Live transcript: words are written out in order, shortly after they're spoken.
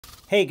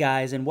Hey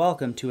guys, and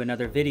welcome to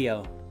another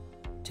video.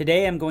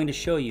 Today I'm going to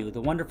show you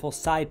the wonderful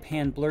side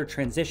pan blur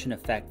transition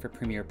effect for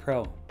Premiere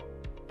Pro.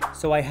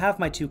 So I have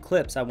my two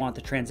clips I want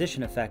the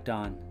transition effect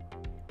on.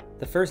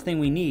 The first thing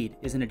we need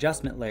is an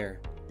adjustment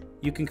layer.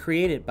 You can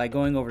create it by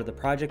going over to the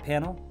project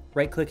panel,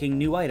 right-clicking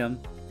New Item,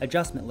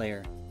 Adjustment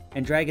Layer,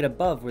 and drag it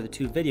above where the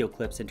two video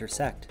clips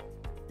intersect.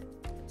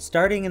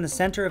 Starting in the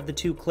center of the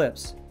two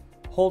clips,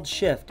 hold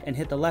Shift and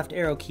hit the left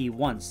arrow key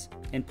once,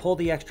 and pull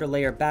the extra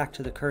layer back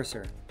to the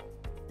cursor.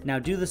 Now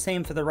do the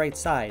same for the right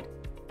side.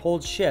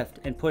 Hold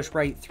Shift and push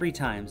right 3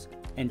 times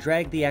and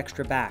drag the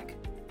extra back.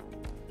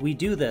 We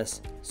do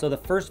this so the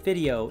first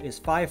video is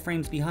 5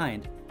 frames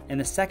behind and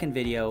the second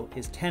video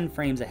is 10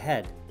 frames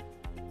ahead.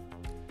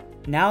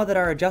 Now that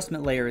our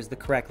adjustment layer is the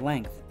correct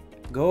length,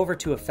 go over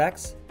to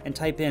Effects and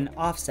type in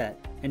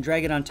Offset and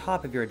drag it on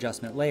top of your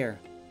adjustment layer.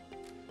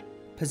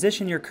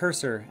 Position your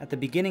cursor at the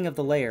beginning of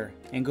the layer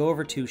and go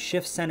over to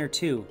Shift Center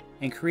 2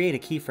 and create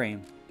a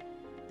keyframe.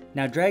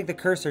 Now drag the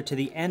cursor to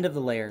the end of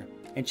the layer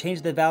and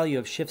change the value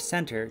of Shift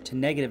Center to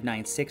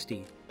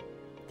 -960.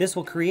 This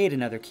will create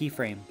another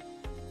keyframe.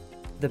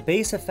 The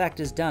base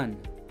effect is done,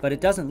 but it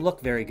doesn't look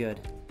very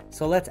good,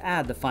 so let's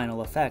add the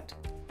final effect.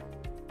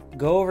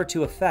 Go over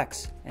to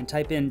Effects and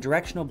type in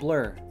Directional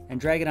Blur and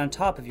drag it on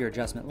top of your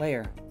adjustment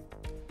layer.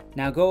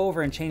 Now go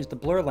over and change the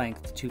blur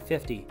length to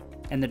 50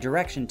 and the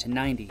direction to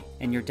 90,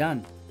 and you're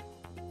done.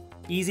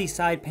 Easy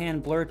side pan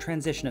blur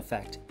transition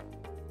effect.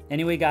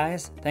 Anyway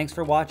guys, thanks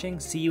for watching,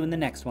 see you in the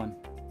next one.